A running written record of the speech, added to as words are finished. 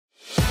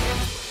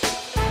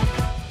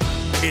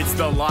It's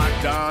the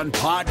Locked On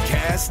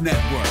Podcast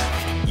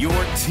Network, your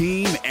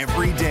team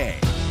every day.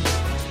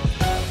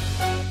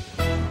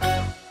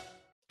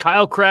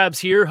 Kyle Krabs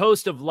here,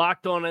 host of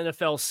Locked On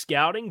NFL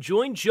Scouting.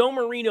 Join Joe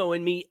Marino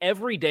and me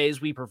every day as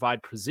we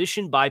provide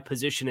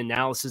position-by-position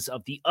analysis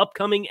of the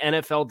upcoming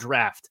NFL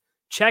Draft.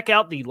 Check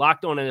out the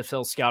Locked On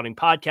NFL Scouting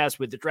podcast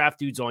with the Draft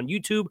Dudes on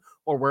YouTube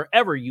or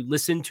wherever you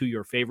listen to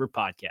your favorite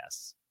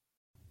podcasts.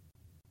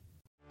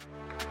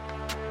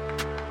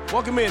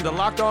 Welcome in to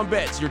Locked On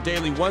Bets, your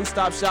daily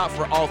one-stop shop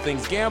for all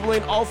things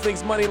gambling, all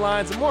things money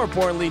lines, and more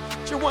importantly,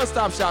 it's your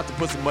one-stop shop to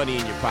put some money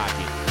in your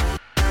pocket.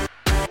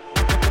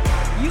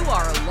 You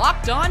are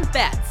Locked On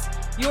Bets,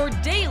 your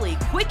daily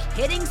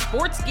quick-hitting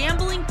sports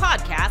gambling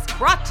podcast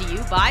brought to you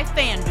by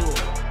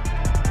FanDuel.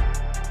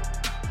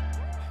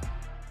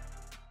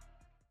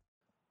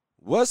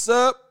 What's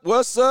up?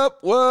 What's up?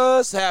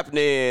 What's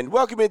happening?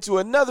 Welcome into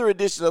another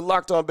edition of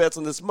Locked On Bets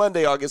on this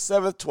Monday, August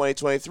 7th,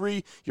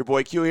 2023. Your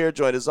boy Q here,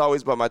 joined as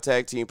always by my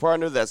tag team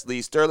partner. That's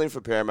Lee Sterling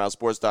from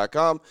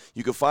ParamountSports.com.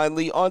 You can find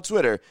Lee on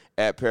Twitter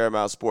at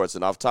Paramount Sports.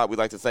 And off top, we'd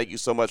like to thank you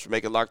so much for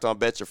making Locked On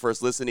Bets your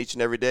first listen each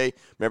and every day.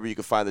 Remember, you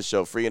can find the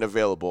show free and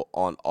available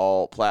on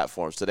all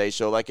platforms. Today's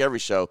show, like every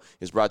show,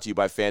 is brought to you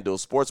by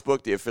FanDuel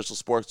Sportsbook, the official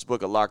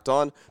sportsbook of Locked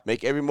On.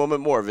 Make every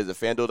moment more. Visit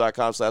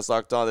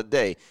FanDuel.com/LockedOn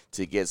today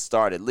to get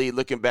started. Lee,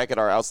 looking back at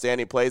our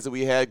outstanding plays that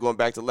we had going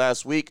back to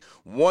last week,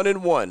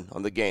 1-1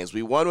 on the games.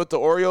 We won with the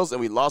Orioles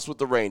and we lost with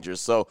the Rangers.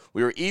 So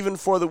we were even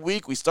for the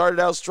week. We started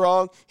out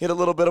strong, hit a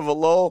little bit of a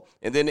lull,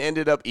 and then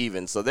ended up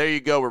even. So there you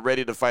go. We're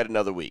ready to fight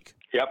another week.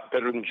 Yep,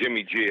 better than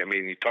Jimmy G. I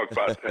mean, you talk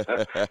about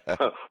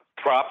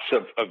props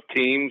of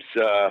teams.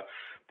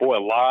 Boy, a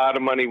lot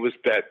of money was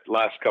bet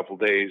last couple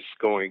of days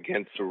going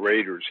against the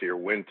Raiders here,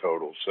 win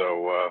total.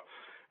 So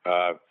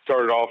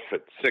started off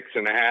at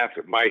 6.5.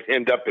 It might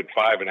end up at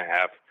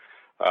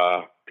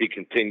 5.5. He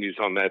continues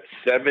on that.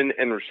 7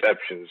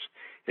 interceptions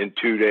in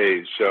 2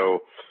 days.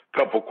 So a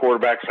couple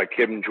quarterbacks like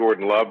him and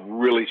Jordan Love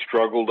really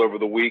struggled over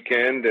the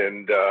weekend.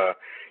 And,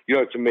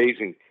 it's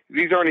amazing.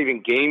 These aren't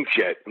even games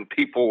yet, and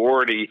people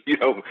already,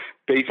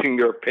 basing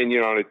their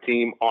opinion on a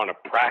team on a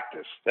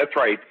practice. That's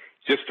right,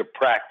 just a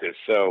practice.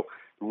 So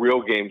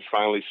real games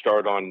finally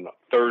start on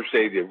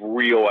Thursday, the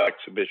real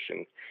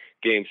exhibition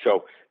game.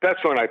 So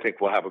that's when I think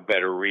we'll have a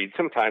better read.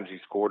 Sometimes these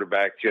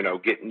quarterbacks,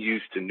 getting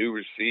used to new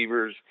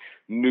receivers,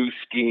 new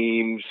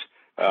schemes,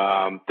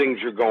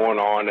 things are going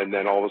on, and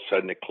then all of a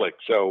sudden it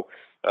clicks. So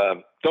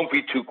don't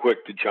be too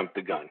quick to jump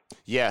the gun.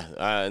 Yeah,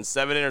 and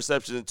 7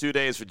 interceptions in 2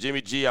 days for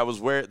Jimmy G. I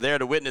was there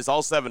to witness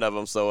all 7 of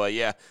them. So,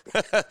 yeah,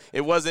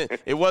 it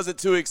wasn't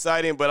too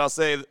exciting. But I'll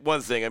say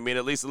one thing. I mean,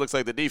 at least it looks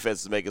like the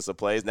defense is making some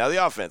plays. Now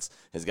the offense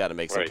has got to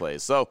make some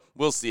plays. So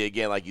we'll see.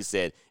 Again, like you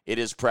said, it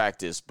is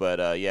practice. But,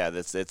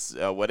 that's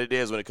what it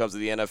is when it comes to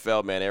the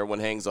NFL, man. Everyone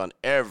hangs on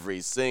every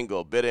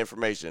single bit of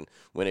information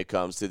when it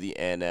comes to the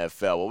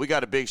NFL. Well, we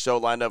got a big show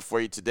lined up for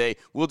you today.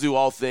 We'll do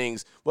all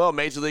things,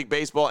 Major League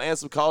Baseball and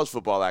some college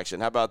football action.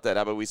 How about that?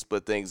 How about we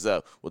split things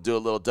up? We'll do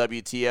a little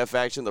WTF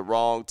action, the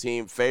wrong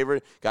team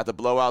favorite. Got the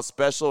blowout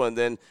special, and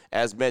then,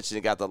 as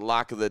mentioned, got the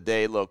lock of the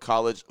day, little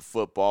college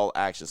football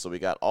action. So we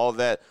got all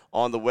that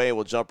on the way, and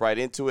we'll jump right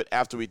into it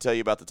after we tell you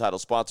about the title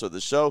sponsor of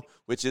the show,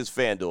 which is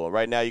FanDuel.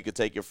 Right now, you can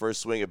take your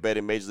first swing at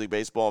betting Major League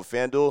Baseball on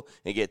FanDuel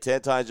and get 10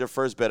 times your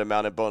first bet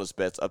amount in bonus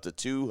bets up to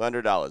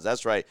 $200.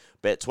 That's right.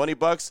 Bet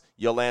 $20,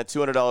 you'll land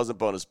 $200 in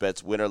bonus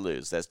bets, win or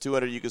lose. That's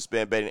 $200 you can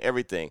spend betting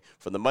everything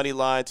from the money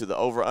line to the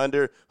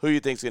over-under, who you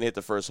think's going to hit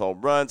the first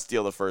home run,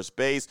 steal the first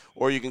base,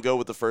 or you can go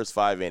with the first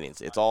 5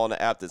 innings. It's all in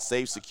the app that's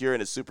safe, secure,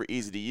 and it's super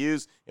easy to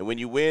use. And when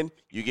you win,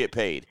 you get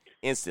paid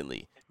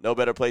instantly. No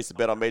better place to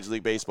bet on Major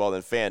League Baseball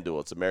than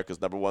FanDuel. It's America's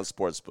 #1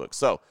 sportsbook.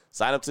 So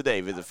sign up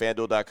today. Visit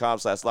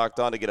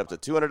FanDuel.com/LockedOn to get up to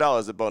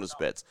 $200 in bonus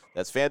bets.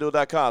 That's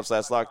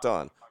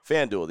FanDuel.com/LockedOn.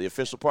 FanDuel, the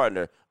official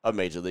partner of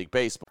Major League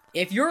Baseball.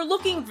 If you're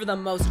looking for the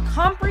most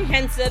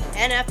comprehensive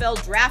NFL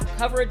draft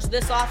coverage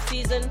this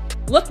offseason,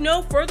 look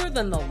no further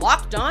than the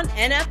Locked On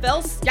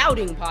NFL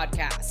Scouting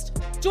Podcast.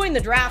 Join the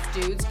Draft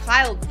Dudes,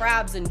 Kyle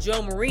Krabs and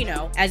Joe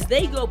Marino, as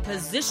they go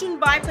position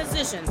by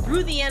position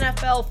through the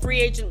NFL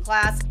free agent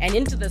class and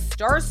into the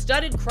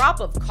star-studded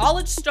crop of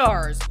college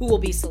stars who will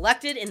be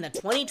selected in the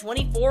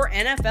 2024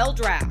 NFL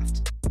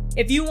Draft.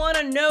 If you want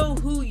to know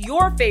who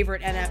your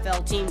favorite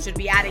NFL team should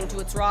be adding to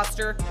its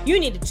roster, you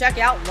need to check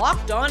out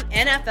Locked On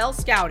NFL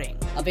Scouting,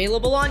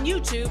 available on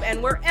YouTube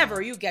and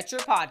wherever you get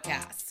your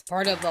podcasts.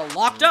 Part of the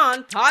Locked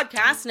On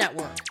Podcast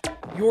Network,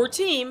 your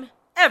team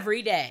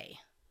every day.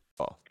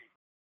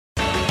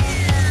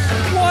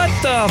 What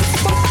the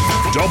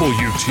f***?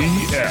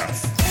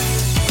 WTF.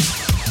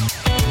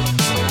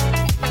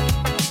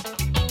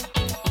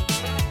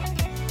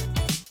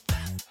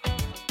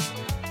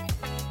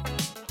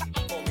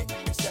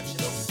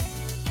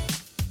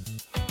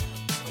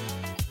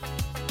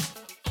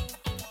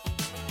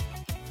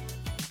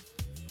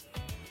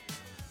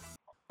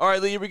 All right,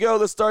 Lee, here we go.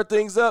 Let's start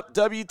things up.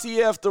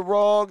 WTF, the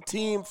wrong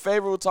team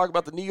favorite. We'll talk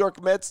about the New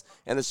York Mets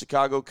and the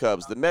Chicago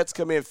Cubs. The Mets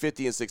come in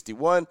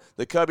 50-61.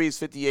 The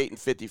Cubbies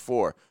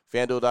 58-54.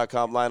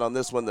 FanDuel.com line on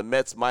this one. The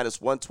Mets minus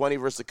 120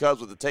 versus the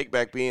Cubs with the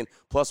takeback being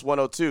plus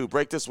 102.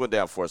 Break this one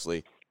down for us,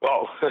 Lee.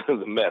 Well,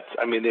 the Mets,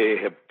 I mean, they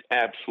have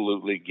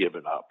absolutely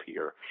given up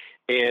here.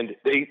 And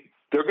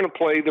they're going to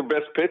play their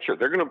best pitcher.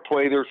 They're going to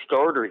play their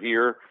starter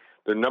here,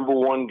 their number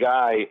one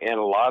guy. And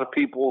a lot of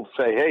people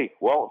say, hey,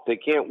 well, if they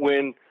can't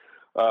win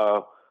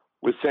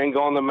with Senga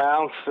on the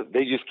mound,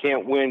 they just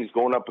can't win. He's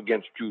going up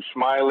against Drew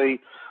Smyly.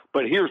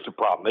 But here's the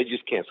problem. They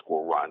just can't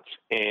score runs.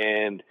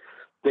 And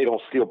they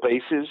don't steal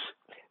bases.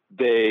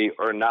 They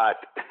are not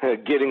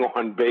getting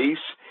on base.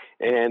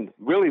 And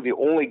really the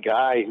only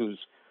guy who's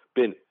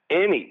been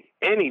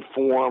any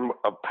form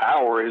of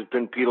power has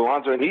been Pete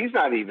Alonso, and he's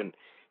not even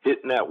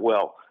hitting that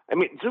well. I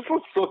mean, just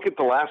let's look at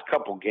the last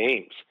couple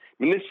games.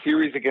 I mean, this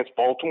series against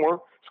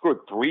Baltimore scored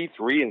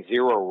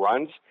 3-0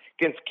 runs.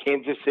 Against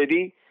Kansas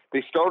City,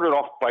 they started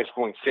off by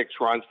scoring 6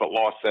 runs but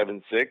lost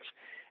 7-6,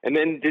 and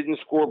then didn't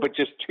score but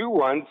just 2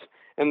 runs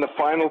in the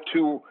final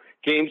 2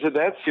 games of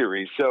that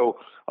series. So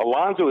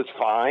Alonso is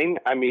fine.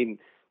 I mean,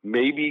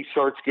 maybe he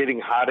starts getting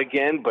hot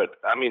again, but,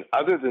 I mean,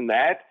 other than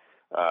that,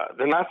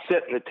 they're not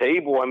setting the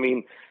table. I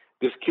mean,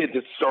 this kid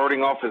that's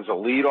starting off as a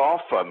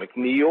leadoff,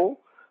 McNeil,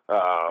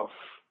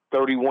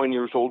 31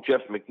 years old,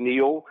 Jeff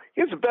McNeil.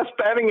 He has the best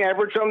batting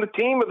average on the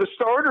team of the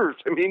starters.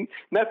 I mean,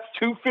 that's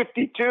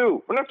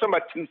 252. We're not talking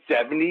about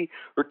 270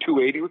 or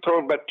 280. We're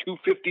talking about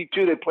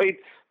 252. They played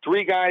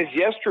 3 guys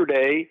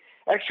yesterday,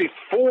 actually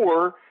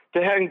 4,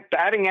 that had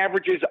batting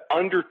averages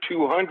under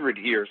 200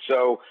 here.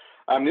 So,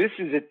 this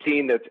is a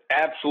team that's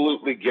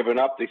absolutely given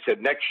up. They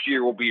said next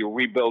year will be a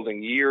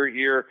rebuilding year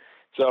here.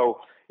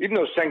 So even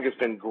though Senga's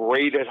been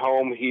great at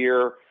home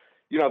here,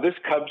 you know, this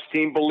Cubs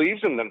team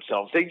believes in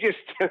themselves. They just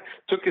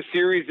took a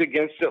series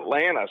against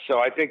Atlanta. So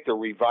I think they're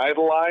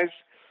revitalized,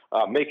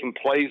 making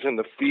plays in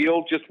the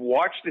field. Just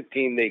watch the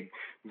team. They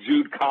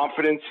exude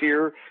confidence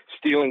here,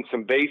 stealing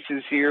some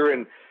bases here.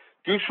 And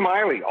Drew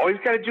Smyly, all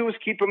he's got to do is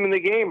keep him in the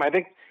game. I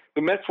think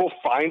the Mets will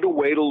find a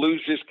way to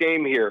lose this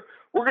game here.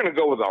 We're going to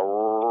go with a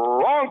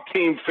wrong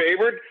team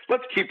favorite.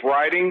 Let's keep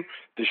riding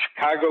the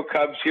Chicago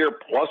Cubs here,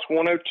 plus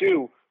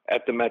 102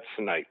 at the Mets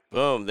tonight.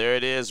 Boom, there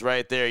it is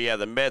right there. Yeah,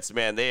 the Mets,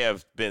 man, they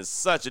have been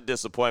such a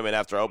disappointment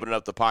after opening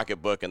up the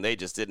pocketbook, and they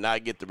just did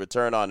not get the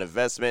return on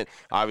investment.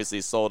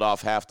 Obviously sold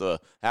off half the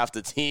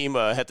team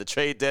at the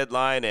trade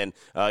deadline, and,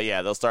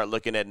 they'll start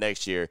looking at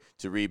next year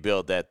to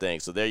rebuild that thing.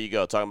 So there you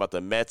go, talking about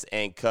the Mets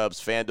and Cubs.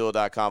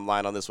 FanDuel.com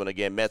line on this one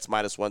again. Mets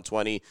minus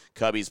 120,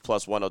 Cubbies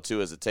plus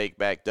 102 as a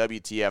take-back.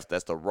 WTF,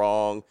 that's the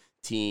wrong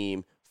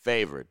team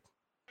favored.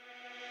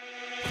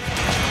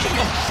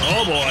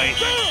 Oh,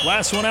 boy.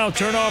 Last one out,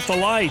 turn off the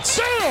lights.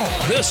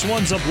 This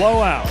one's a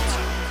blowout.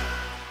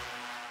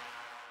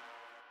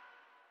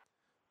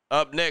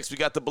 Up next, we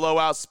got the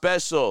blowout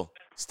special.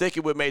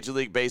 Sticking with Major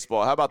League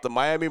Baseball. How about the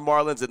Miami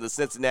Marlins and the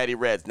Cincinnati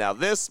Reds? Now,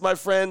 this, my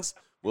friends,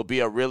 will be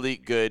a really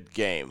good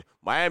game.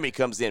 Miami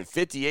comes in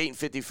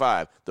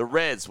 58-55. The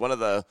Reds, one of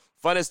the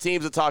funnest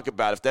teams to talk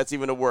about, if that's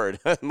even a word.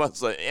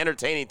 Most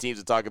entertaining teams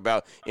to talk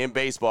about in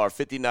baseball are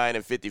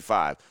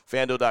 59-55.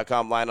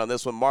 FanDuel.com line on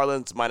this one.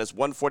 Marlins minus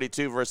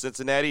 142 versus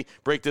Cincinnati.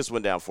 Break this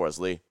one down for us,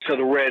 Lee. So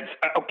the Reds,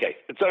 okay,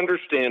 it's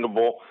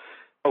understandable.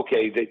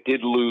 Okay, they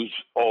did lose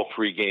all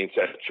 3 games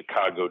at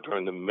Chicago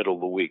during the middle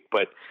of the week,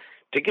 but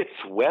to get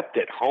swept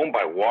at home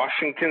by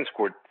Washington,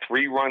 scored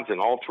 3 runs in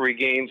all 3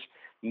 games,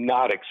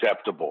 not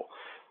acceptable.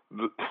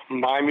 The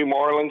Miami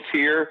Marlins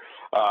here,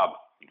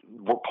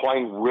 were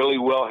playing really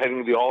well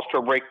heading to the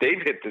All-Star break.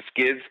 They've hit the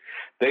skids.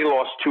 They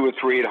lost 2 or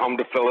 3 at home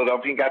to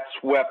Philadelphia and got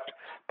swept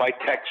by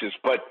Texas.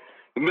 But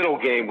the middle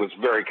game was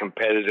very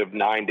competitive,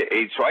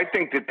 9-8. So I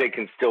think that they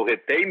can still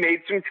hit. They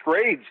made some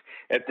trades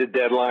at the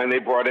deadline. They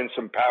brought in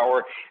some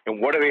power. And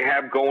what do they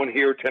have going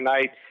here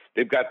tonight?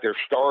 They've got their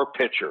star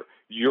pitcher,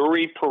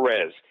 Yuri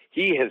Perez.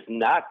 He has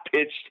not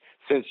pitched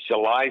since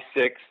July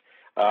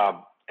 6th.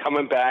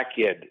 Coming back,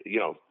 he had,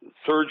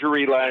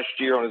 surgery last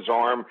year on his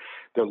arm.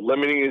 They're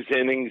limiting his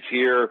innings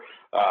here.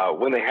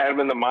 When they had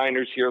him in the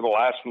minors here the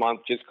last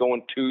month, just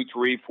going 2,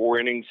 3, 4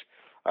 innings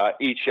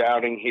each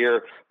outing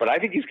here. But I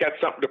think he's got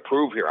something to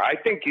prove here. I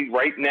think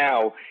right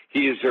now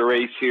he is their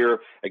ace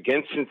here.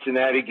 Against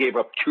Cincinnati, gave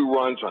up 2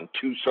 runs on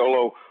 2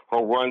 solo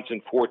home runs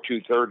in 4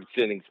 2/3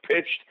 innings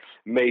pitched.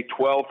 May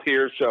 12th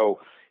here, so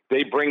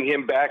they bring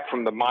him back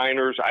from the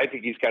minors. I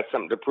think he's got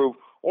something to prove.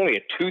 Only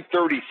a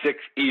 2.36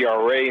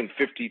 ERA in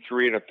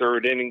 53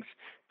 1/3 innings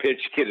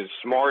pitch. Kid is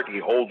smart. He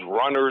holds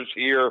runners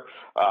here.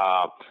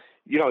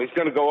 He's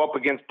going to go up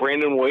against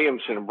Brandon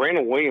Williamson. And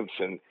Brandon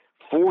Williamson,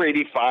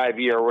 4.85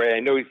 ERA. I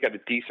know he's got a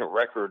decent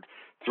record,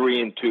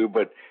 3-2,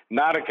 but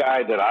not a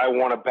guy that I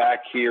want to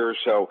back here.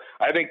 So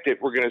I think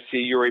that we're going to see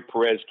Yuri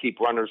Perez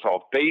keep runners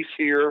off base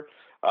here.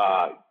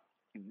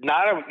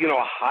 Not a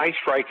high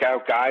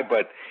strikeout guy,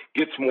 but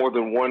gets more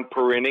than 1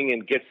 per inning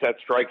and gets that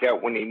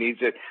strikeout when he needs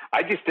it.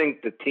 I just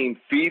think the team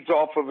feeds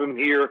off of him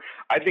here.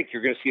 I think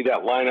you're going to see that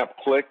lineup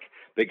click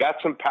they got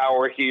some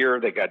power here.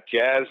 They got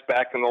Jazz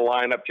back in the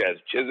lineup. Jazz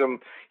Chisholm,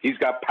 he's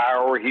got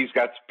power. He's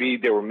got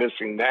speed. They were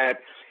missing that.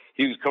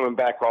 He was coming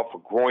back off a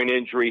groin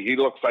injury. He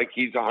looks like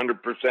he's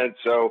 100%.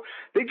 So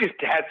they just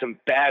had some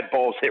bad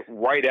balls hit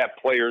right at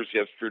players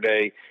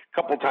yesterday. A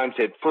couple times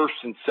hit first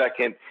and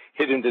second,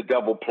 hit into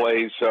double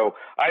plays. So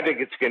I think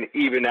it's going to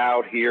even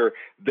out here.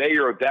 They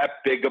are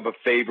that big of a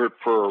favorite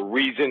for a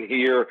reason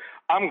here.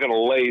 I'm going to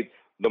lay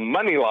the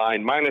money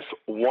line minus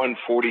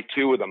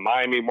 142 with the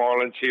Miami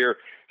Marlins here.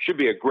 Should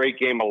be a great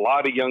game. A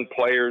lot of young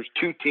players,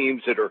 two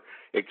teams that are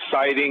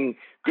exciting,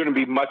 going to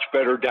be much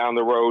better down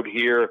the road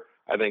here.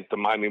 I think the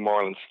Miami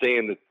Marlins stay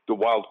in the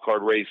wild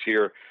card race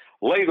here.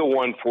 Lay the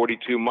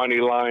 142 money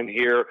line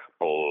here.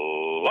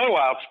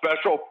 Blowout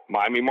special,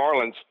 Miami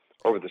Marlins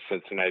over the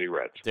Cincinnati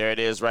Reds. There it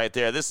is right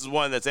there. This is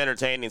one that's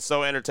entertaining,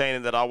 so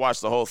entertaining that I'll watch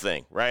the whole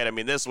thing, right? I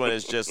mean, this one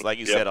is just, like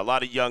you said, a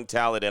lot of young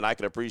talent, and I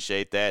can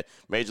appreciate that.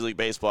 Major League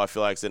Baseball, I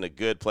feel like, is in a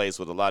good place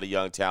with a lot of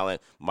young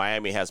talent.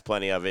 Miami has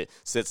plenty of it.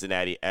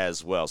 Cincinnati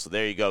as well. So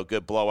there you go.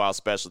 Good blowout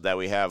special that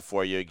we have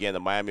for you. Again,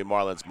 the Miami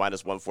Marlins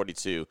minus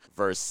 142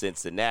 versus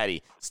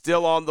Cincinnati.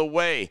 Still on the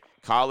way.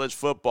 College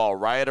football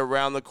right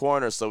around the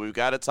corner. So we've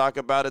got to talk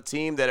about a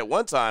team that at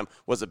one time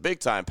was a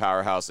big-time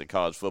powerhouse in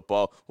college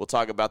football. We'll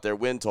talk about their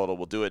win total.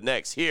 We'll do it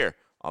next here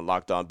on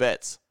Locked On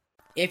Bets.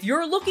 If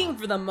you're looking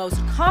for the most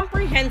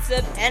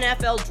comprehensive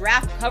NFL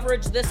draft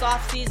coverage this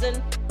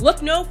offseason,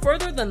 look no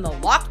further than the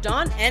Locked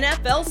On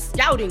NFL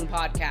Scouting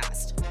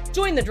Podcast.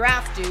 Join the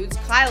draft dudes,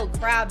 Kyle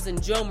Krabs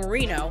and Joe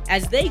Marino,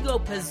 as they go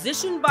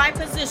position by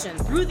position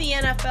through the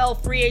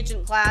NFL free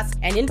agent class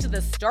and into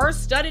the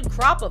star-studded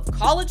crop of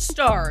college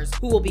stars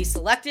who will be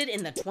selected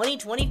in the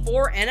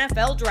 2024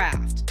 NFL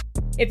Draft.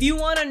 If you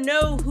want to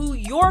know who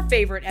your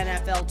favorite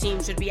NFL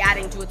team should be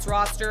adding to its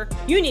roster,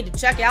 you need to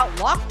check out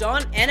Locked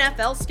On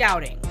NFL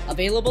Scouting,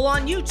 available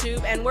on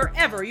YouTube and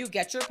wherever you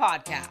get your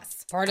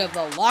podcasts. Part of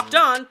the Locked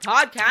On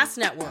Podcast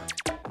Network,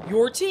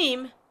 your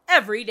team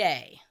every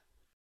day.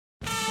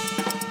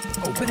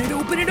 Open it,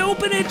 open it,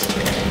 open it!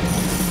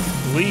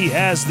 Lee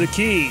has the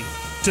key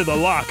to the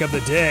lock of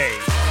the day.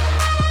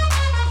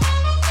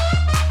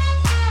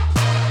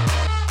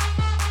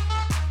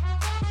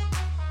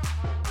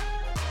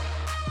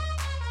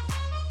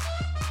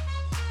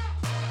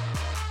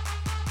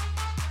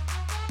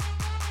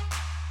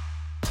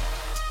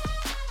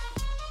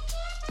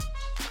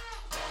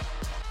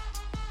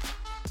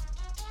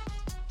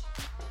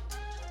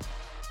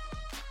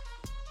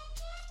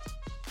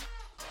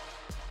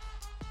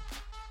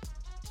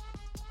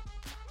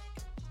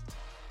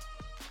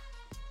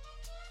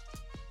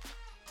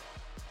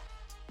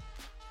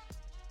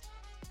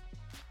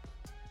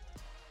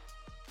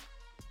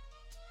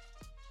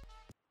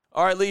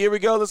 All right, Lee, here we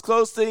go. Let's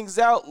close things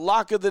out.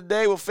 Lock of the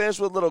day. We'll finish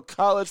with a little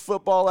college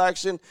football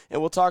action, and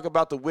we'll talk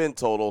about the win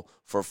total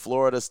for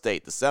Florida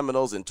State, the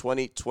Seminoles in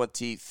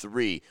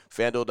 2023.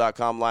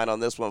 FanDuel.com line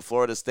on this one.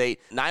 Florida State,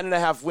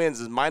 9.5 wins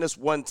is minus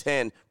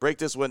 110. Break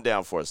this one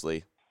down for us,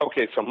 Lee.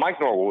 Okay, so Mike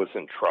Norvell was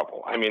in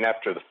trouble. I mean,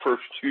 after the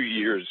first 2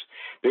 years,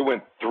 they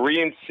went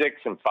 3-6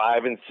 and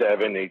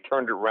 5-7. They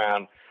turned it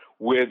around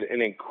with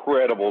an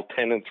incredible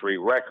 10-3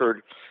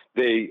 record.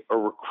 They are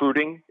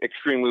recruiting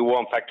extremely well.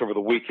 In fact, over the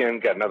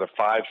weekend, got another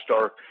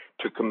 5-star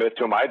to commit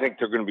to them. I think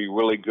they're going to be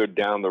really good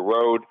down the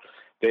road.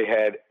 They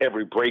had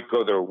every break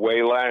go their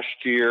way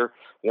last year.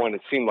 Won,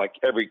 it seemed like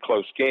every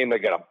close game. They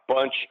got a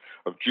bunch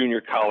of junior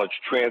college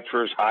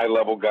transfers,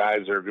 high-level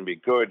guys that are going to be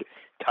good.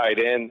 Tight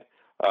end.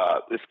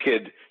 This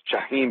kid,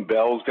 Jaheim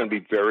Bell, is going to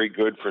be very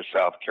good for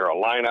South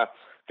Carolina.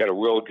 Got a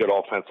real good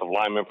offensive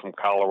lineman from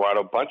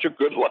Colorado. Bunch of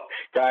good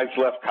guys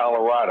left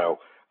Colorado.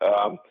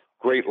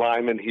 Great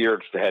lineman here.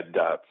 Had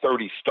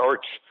 30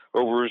 starts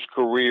over his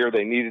career.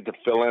 They needed to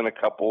fill in a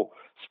couple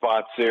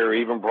spots there.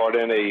 Even brought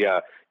in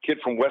a kid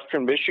from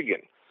Western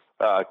Michigan,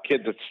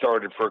 kid that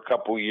started for a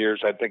couple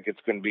years. I think it's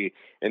going to be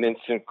an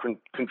instant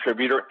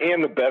contributor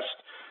and the best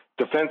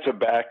defensive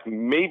back,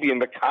 maybe in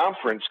the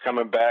conference,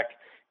 coming back,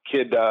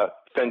 kid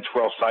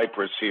Fentrell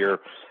Cypress here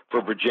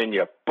for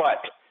Virginia.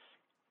 But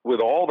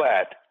with all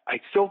that, I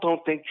still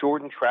don't think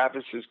Jordan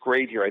Travis is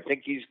great here. I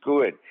think he's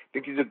good. I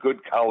think he's a good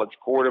college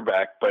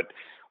quarterback. But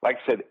like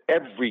I said,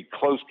 every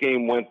close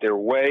game went their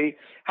way.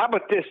 How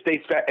about this?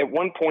 They, at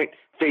one point,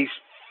 faced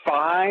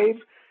 5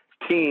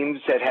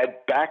 teams that had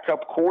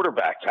backup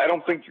quarterbacks. I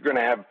don't think you're going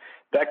to have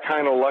that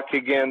kind of luck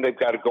again. They've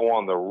got to go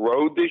on the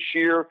road this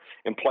year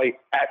and play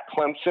at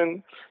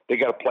Clemson. They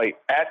got to play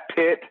at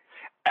Pitt,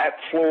 at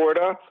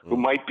Florida, who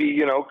might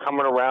be,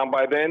 coming around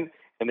by then.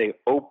 And they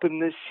open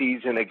this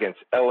season against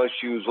LSU,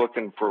 who's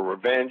looking for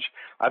revenge.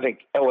 I think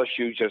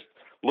LSU just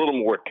a little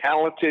more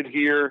talented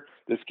here.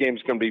 This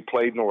game's going to be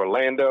played in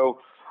Orlando.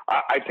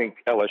 I think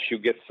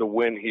LSU gets the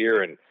win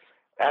here, and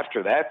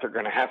after that, they're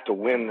going to have to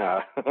win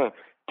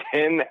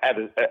 10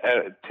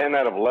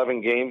 out of 11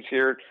 games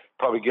here.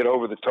 Probably get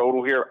over the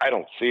total here. I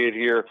don't see it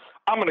here.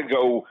 I'm going to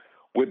go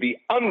with the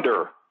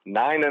under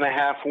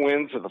 9.5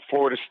 wins of the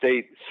Florida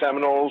State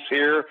Seminoles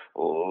here.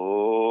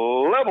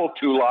 Level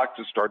 2 lock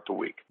to start the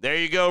week. There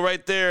you go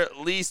right there.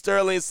 Lee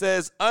Sterling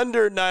says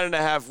under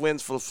 9.5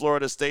 wins for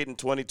Florida State in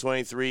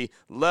 2023.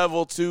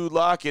 Level 2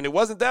 lock. And it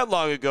wasn't that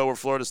long ago where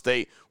Florida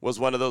State was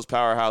one of those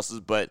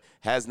powerhouses, but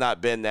has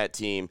not been that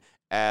team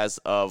as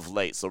of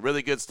late. So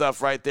really good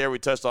stuff right there. We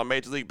touched on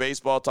Major League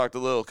Baseball, talked a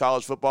little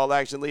college football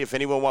action. Lee, if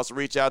anyone wants to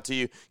reach out to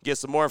you, get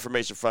some more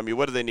information from you,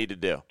 what do they need to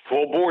do?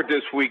 Full board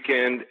this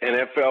weekend,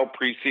 NFL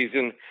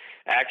preseason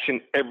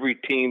action. Every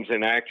team's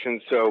in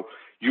action, so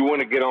you want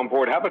to get on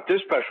board. How about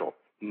this special?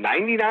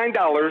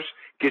 $99,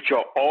 get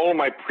you all of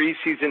my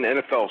preseason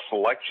NFL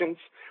selections,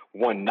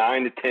 won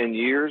 9 to 10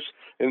 years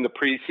in the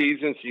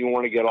preseason, so you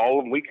want to get all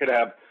of them. We could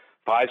have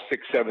 5,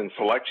 6, 7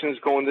 selections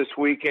going this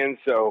weekend,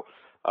 so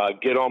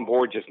get on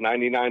board, just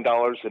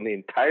 $99 in the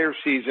entire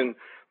season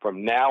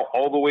from now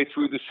all the way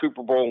through the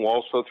Super Bowl. And we'll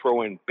also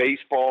throw in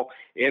baseball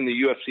and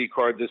the UFC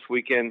card this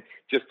weekend,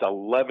 just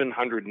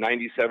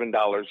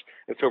 $1,197.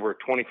 It's over a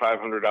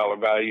 $2,500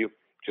 value,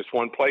 just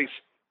one place.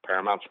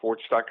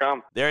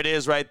 ParamountSports.com. There it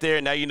is right there.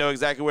 Now you know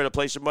exactly where to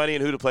place your money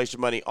and who to place your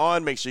money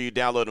on. Make sure you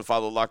download and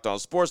follow Locked On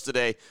Sports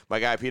today. My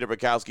guy Peter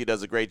Bukowski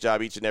does a great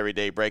job each and every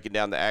day breaking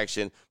down the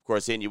action. Of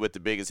course, hitting you with the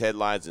biggest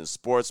headlines in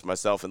sports.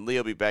 Myself and Lee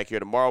will be back here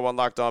tomorrow on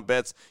Locked On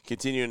Bets,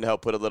 continuing to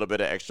help put a little bit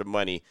of extra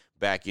money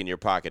back in your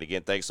pocket.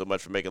 Again, thanks so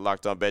much for making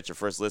Locked On Bets your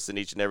first listen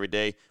each and every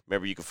day.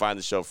 Remember, you can find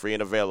the show free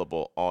and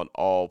available on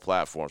all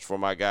platforms. For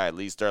my guy,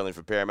 Lee Sterling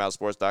from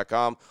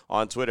ParamountSports.com,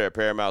 on Twitter at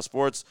Paramount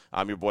Sports.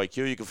 I'm your boy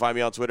Q. You can find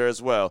me on Twitter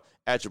as well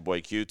at your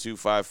boy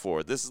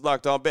Q254. This is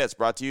Locked On Bets,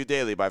 brought to you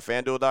daily by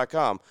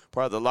FanDuel.com,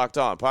 part of the Locked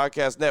On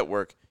Podcast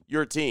Network,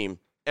 your team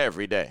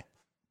every day.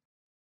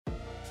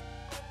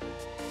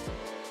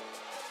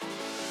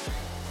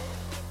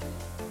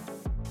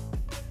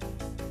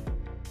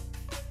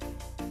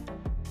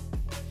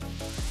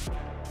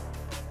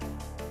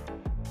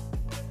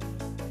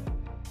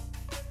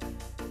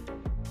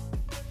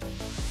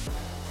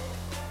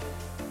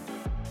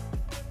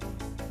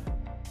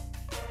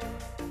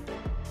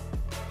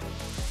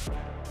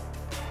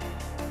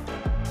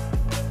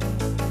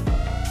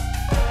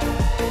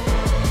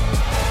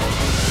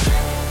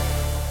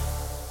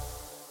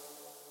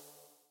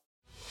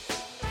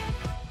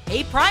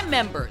 Hey, Prime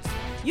members,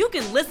 you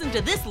can listen to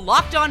this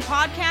Locked On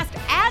podcast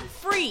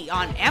ad-free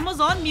on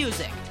Amazon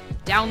Music.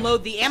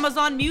 Download the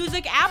Amazon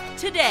Music app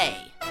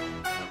today.